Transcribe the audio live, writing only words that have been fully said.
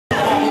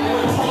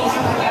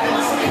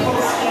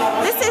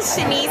is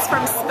Shanice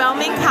from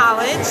Spellman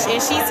College, and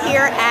she's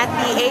here at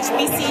the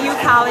HBCU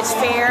College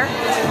Fair.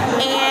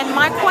 And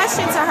my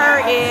question to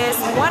her is,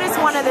 what is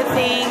one of the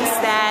things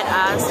that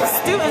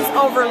students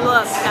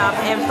overlook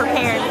in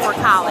preparing for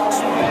college?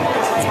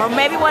 Or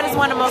maybe what is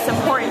one of the most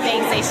important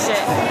things they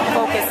should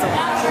focus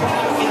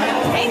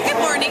on? Hey, good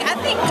morning. I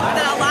think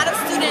that a lot of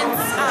students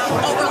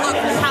overlook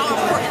how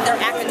important their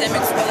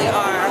academics really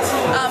are.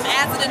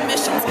 As an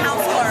admissions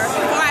counselor,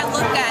 before I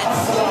look at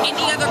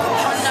any other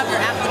component of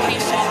your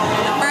application,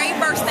 the very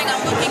first thing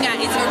I'm looking at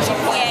is your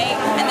GPA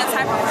and the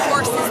type of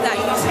courses that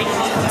you take.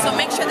 So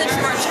make sure that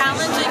you are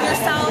challenging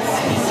yourself.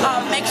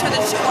 Make sure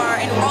that you are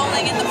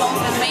enrolling in the most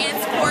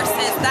advanced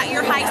courses that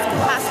your high school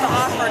has to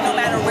offer, no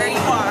matter where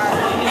you are,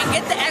 and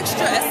get the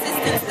extra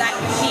assistance that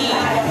you need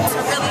to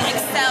really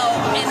excel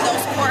in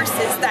those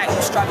courses that you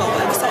struggle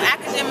with. So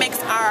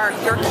academics are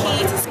your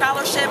key to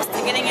scholarships, to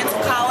getting into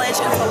college,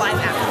 and to life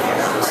after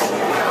college.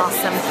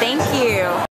 Awesome. Thank you.